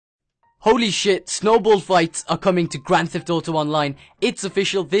Holy shit, Snowball fights are coming to Grand Theft Auto Online. It's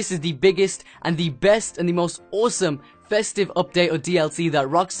official, this is the biggest and the best and the most awesome festive update or DLC that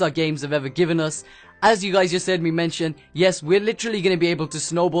Rockstar Games have ever given us. As you guys just heard me mention, yes, we're literally going to be able to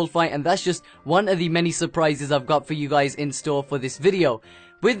snowball fight, and that's just one of the many surprises I've got for you guys in store for this video.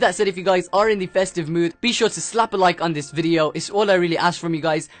 With that said, if you guys are in the festive mood, be sure to slap a like on this video. It's all I really ask from you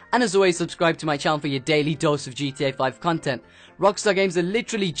guys. And as always, subscribe to my channel for your daily dose of GTA 5 content. Rockstar Games have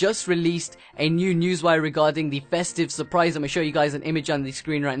literally just released a new newswire regarding the festive surprise. I'm going to show you guys an image on the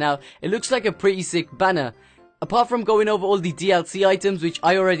screen right now. It looks like a pretty sick banner. Apart from going over all the DLC items, which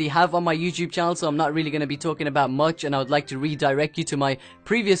I already have on my YouTube channel, so I'm not really going to be talking about much, and I would like to redirect you to my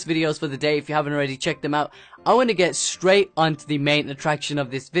previous videos for the day if you haven't already checked them out. I want to get straight onto the main attraction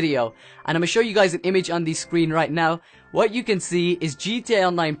of this video, and I'm going to show you guys an image on the screen right now. What you can see is GTA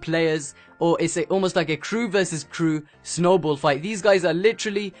Online players, or it's almost like a crew versus crew snowball fight. These guys are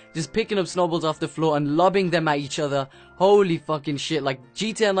literally just picking up snowballs off the floor and lobbing them at each other. Holy fucking shit, like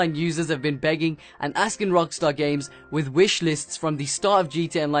GTA Online users have been begging and asking Rockstar Games with wish lists from the start of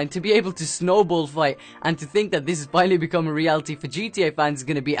GTA Online to be able to snowball fight, and to think that this has finally become a reality for GTA fans is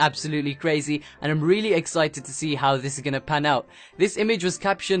going to be absolutely crazy, and I'm really excited to see how this is going to pan out. This image was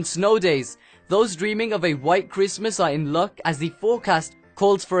captioned "Snow Days. Those dreaming of a white Christmas are in luck, as the forecast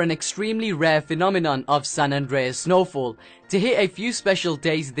calls for an extremely rare phenomenon of San Andreas snowfall to hit a few special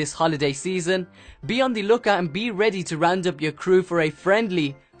days this holiday season. Be on the lookout and be ready to round up your crew for a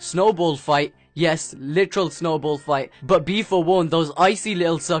friendly snowball fight." Yes, literal snowball fight. But be forewarned, those icy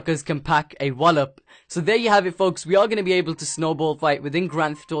little suckers can pack a wallop. So there you have it, folks. We are going to be able to snowball fight within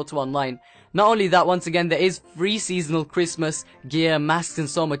Grand Theft Auto Online. Not only that, once again, there is free seasonal Christmas gear, masks, and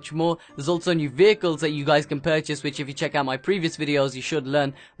so much more. There's also new vehicles that you guys can purchase, which if you check out my previous videos, you should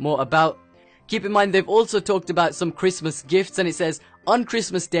learn more about. Keep in mind, they've also talked about some Christmas gifts, and it says, on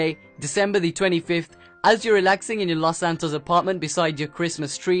Christmas Day, December the 25th, as you're relaxing in your Los Santos apartment beside your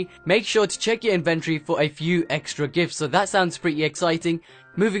Christmas tree, make sure to check your inventory for a few extra gifts. So that sounds pretty exciting.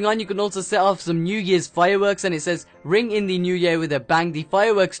 Moving on, you can also set off some New Year's fireworks, and it says, ring in the new year with a bang. The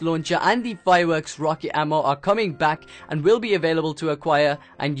fireworks launcher and the fireworks rocket ammo are coming back and will be available to acquire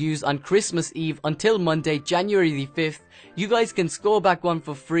and use on Christmas Eve until Monday, January the 5th. You guys can score back one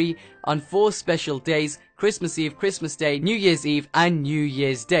for free on 4 special days: Christmas Eve, Christmas Day, New Year's Eve, and New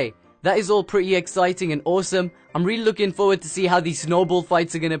Year's Day. That is all pretty exciting and awesome. I'm really looking forward to see how these snowball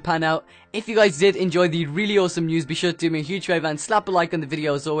fights are going to pan out. If you guys did enjoy the really awesome news, be sure to do me a huge favor and slap a like on the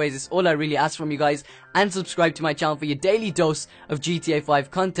video as always. It's all I really ask from you guys. And subscribe to my channel for your daily dose of GTA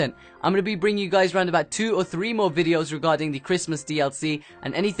 5 content. I'm going to be bringing you guys around about 2 or 3 more videos regarding the Christmas DLC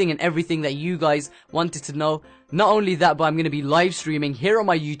and anything and everything that you guys wanted to know. Not only that, but I'm going to be live streaming here on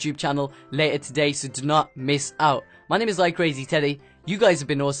my YouTube channel later today, so do not miss out. My name is iCrazyTeddy. You guys have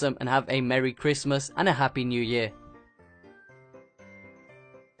been awesome, and have a Merry Christmas and a Happy New Year.